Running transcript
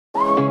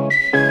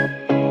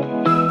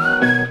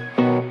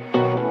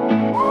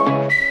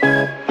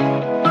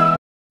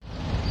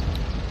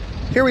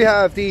Here we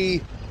have the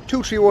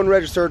 231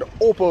 registered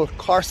Opel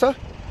Corsa.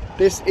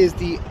 This is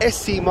the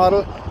SC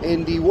model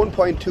in the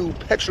 1.2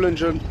 petrol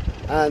engine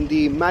and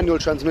the manual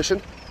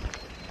transmission.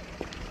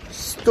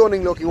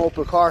 Stunning looking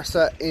Opel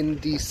Corsa in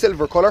the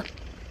silver colour.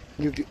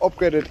 You have the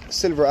upgraded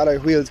silver alloy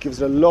wheels,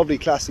 gives it a lovely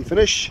classy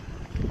finish.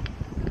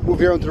 Move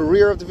here onto the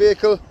rear of the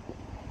vehicle.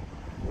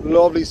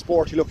 Lovely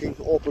sporty looking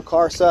Opel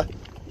Corsa,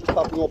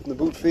 popping up in the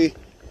boot fee.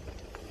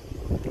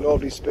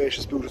 Lovely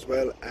spacious boot as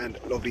well, and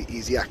lovely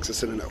easy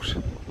access in and out.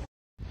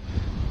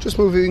 Just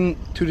moving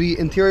to the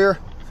interior,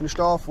 finished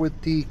off with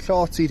the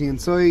cloth seating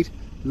inside.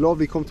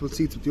 Lovely comfortable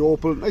seats with the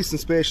Opel, nice and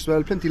spacious as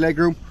well, plenty of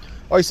legroom.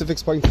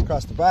 Isofix points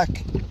across the back.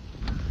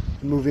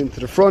 And move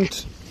into the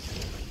front.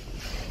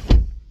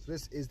 So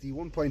this is the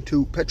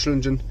 1.2 petrol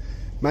engine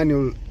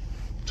manual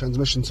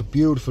transmission, so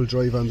beautiful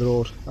drive on the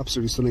road,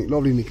 absolutely stunning,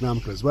 lovely and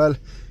economical as well.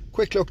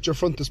 Quick look at your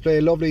front display,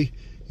 lovely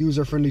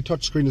user friendly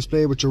touchscreen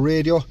display with your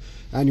radio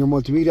and your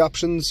multimedia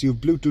options. You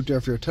have Bluetooth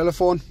there for your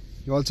telephone.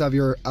 You also have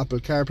your Apple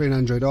CarPlay and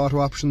Android Auto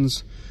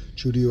options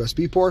through the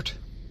USB port.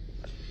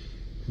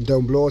 And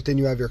down below it then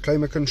you have your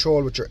climate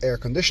control with your air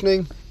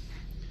conditioning.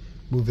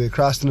 Moving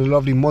across in a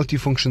lovely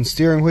multifunction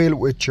steering wheel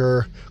with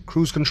your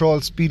cruise control,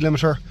 speed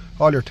limiter,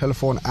 all your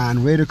telephone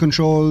and radio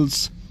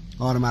controls,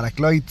 automatic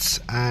lights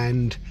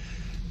and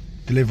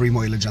delivery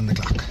mileage on the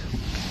clock.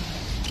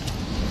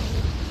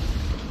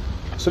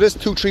 So this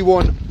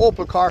 231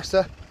 Opel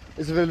Corsa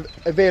is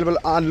available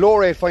on low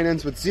rate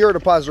finance with zero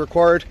deposit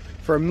required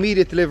for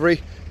immediate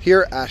delivery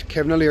here at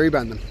Kevin O'Leary,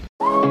 Bandon.